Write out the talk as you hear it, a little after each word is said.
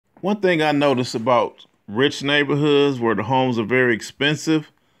One thing I notice about rich neighborhoods where the homes are very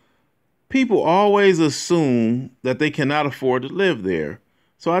expensive, people always assume that they cannot afford to live there.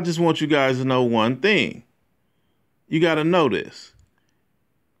 So I just want you guys to know one thing. You got to know this.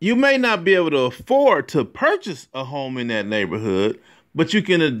 You may not be able to afford to purchase a home in that neighborhood, but you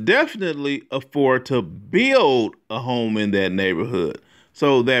can definitely afford to build a home in that neighborhood.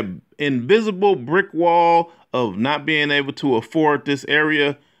 So that invisible brick wall of not being able to afford this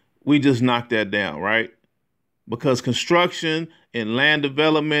area, we just knocked that down, right? Because construction and land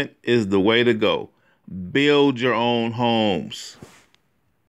development is the way to go. Build your own homes.